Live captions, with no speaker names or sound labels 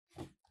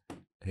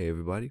Hey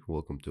everybody,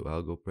 welcome to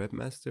Algo Prep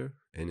Master,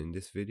 and in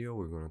this video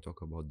we're going to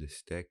talk about the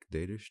stack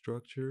data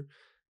structure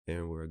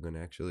and we're going to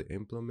actually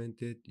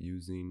implement it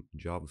using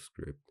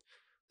JavaScript.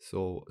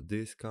 So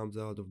this comes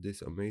out of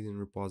this amazing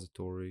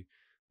repository,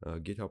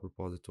 GitHub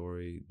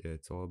repository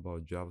that's all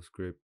about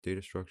JavaScript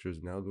data structures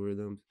and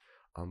algorithms.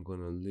 I'm going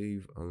to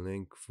leave a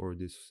link for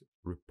this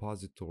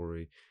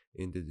repository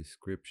in the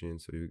description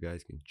so you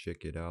guys can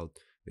check it out.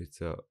 It's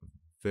a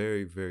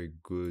very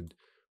good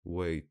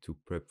way to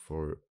prep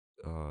for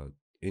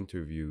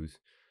interviews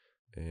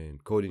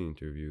and coding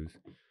interviews.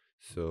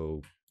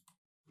 So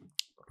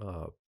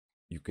uh,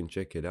 you can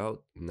check it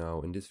out. Now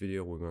in this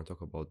video we're going to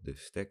talk about the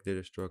stack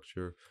data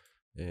structure,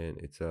 and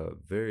it's a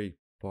very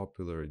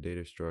popular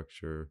data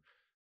structure.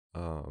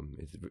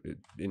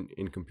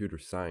 In computer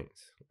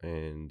science,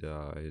 and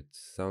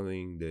it's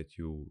something that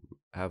you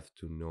have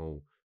to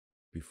know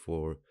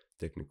before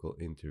technical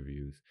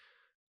interviews.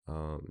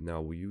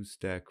 Now we use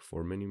stack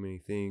for many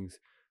things.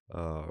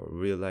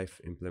 Real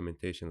life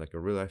implementation, like a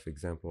real life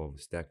example of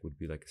a stack would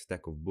be like a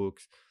stack of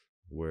books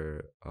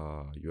where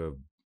you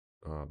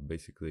have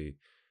basically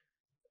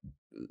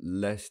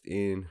last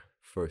in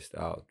first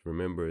out.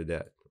 Remember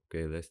that.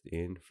 Okay, last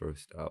in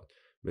first out.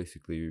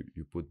 Basically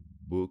you put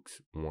books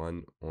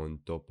one on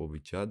top of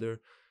each other,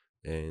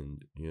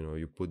 and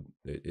you put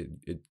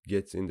it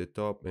gets in the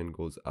top and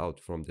goes out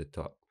from the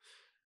top.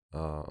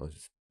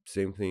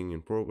 Same thing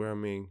in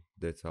programming.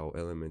 That's how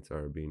elements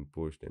are being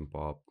pushed and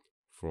popped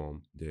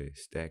from the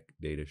stack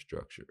data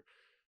structure.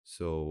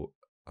 So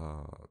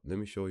let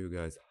me show you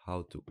guys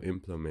how to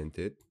implement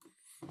it.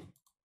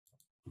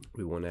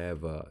 We want to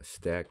have a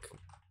stack,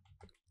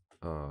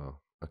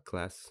 a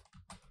class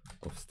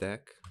of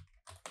stack,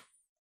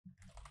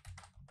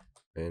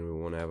 and we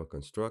want to have a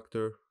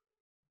constructor.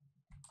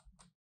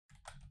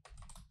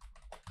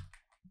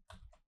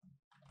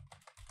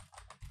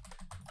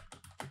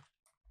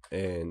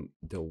 And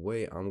the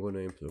way I'm going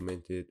to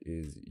implement it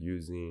is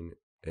using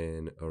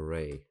an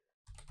array.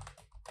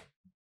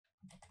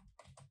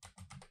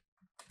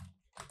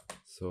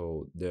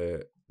 So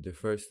the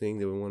first thing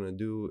that we want to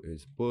do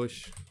is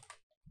push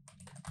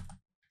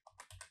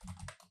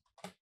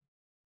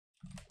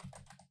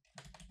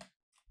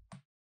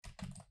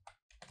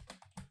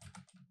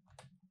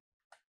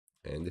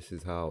and this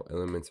is how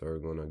elements are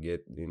going to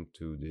get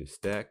into the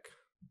stack,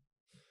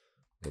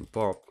 and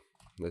pop.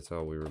 That's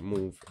how we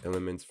remove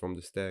elements from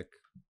the stack.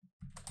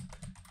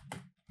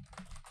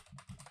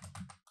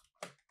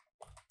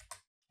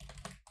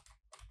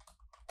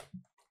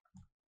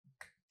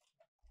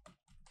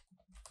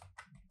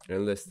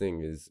 And last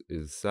thing is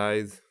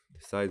size,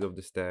 the size of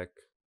the stack.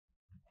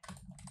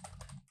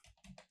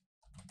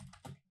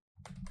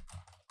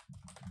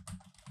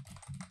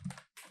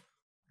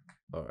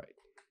 All right,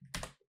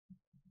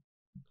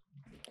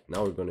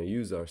 now we're going to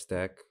use our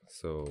stack.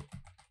 So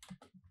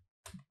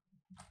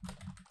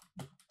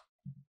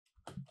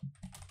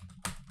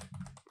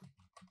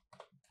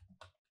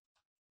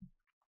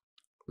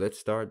let's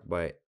start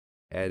by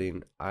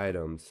adding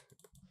items.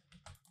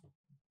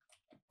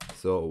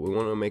 So we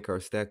want to make our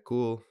stack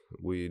cool.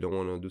 We don't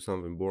want to do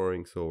something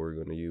boring, so we're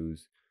going to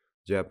use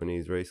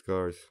Japanese race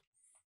cars.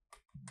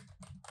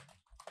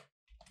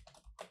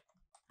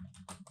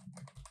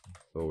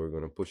 So we're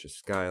going to push a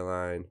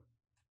skyline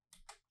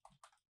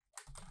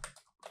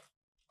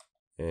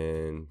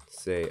and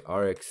say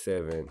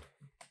RX7.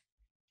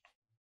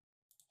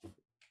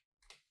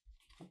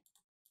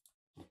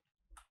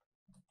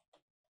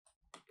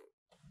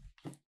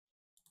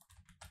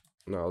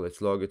 Now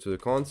let's log it to the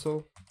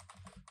console,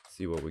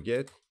 see what we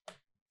get.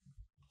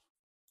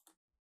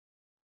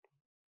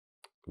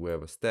 We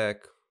have a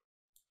stack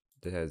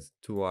that has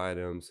two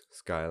items,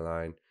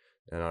 skyline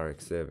and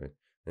RX7.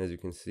 As you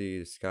can see,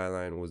 the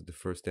skyline was the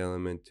first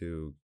element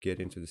to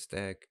get into the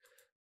stack.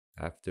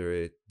 After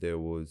it, there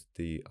was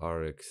the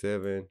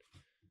RX7.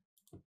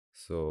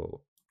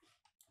 So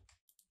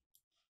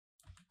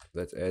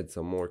let's add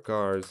some more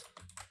cars,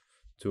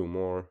 two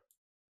more.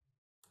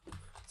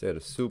 Let's add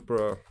a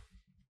Supra.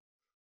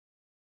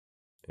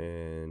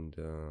 And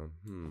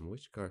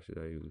which car should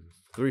I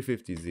use?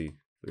 350Z.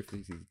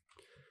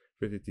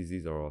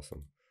 350Zs are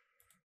awesome.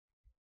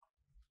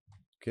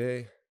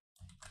 Okay,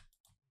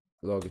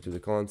 log it to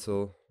the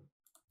console,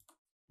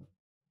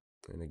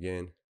 and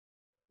again,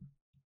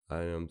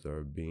 items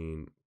are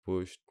being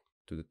pushed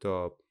to the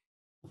top.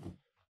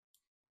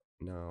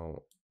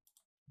 Now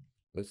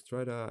let's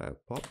try to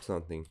pop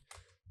something.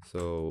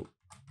 So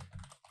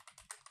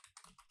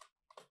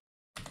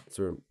let's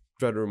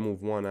try to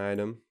remove one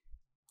item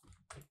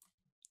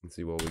and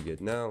see what we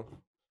get now.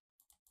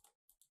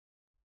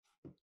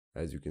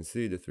 As you can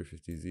see, the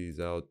 350Z is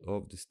out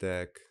of the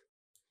stack.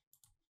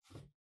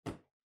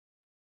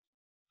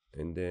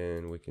 And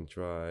then we can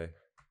try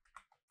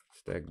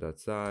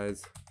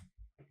stack.size.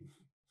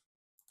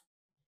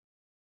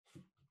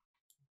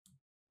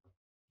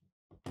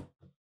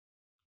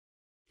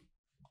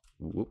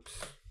 Whoops,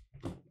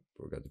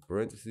 forgot the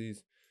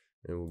parentheses,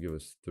 and will give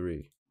us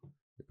 3.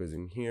 Because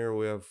in here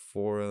we have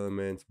 4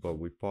 elements, but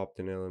we popped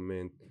an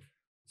element.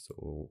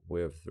 So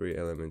we have 3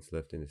 elements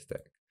left in the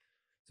stack.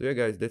 So yeah,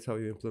 guys, that's how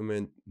you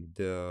implement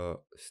the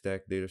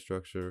stack data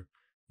structure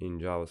in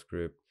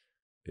JavaScript.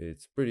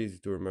 It's pretty easy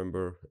to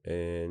remember,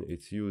 and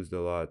it's used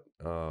a lot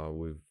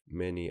with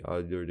many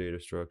other data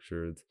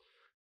structures.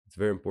 It's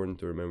very important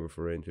to remember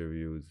for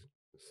interviews.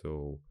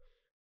 So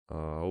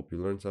I hope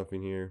you learned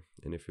something here,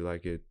 and if you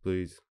like it,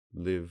 please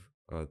leave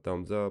a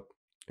thumbs up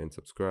and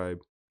subscribe.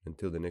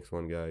 Until the next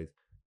one, guys,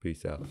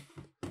 peace out.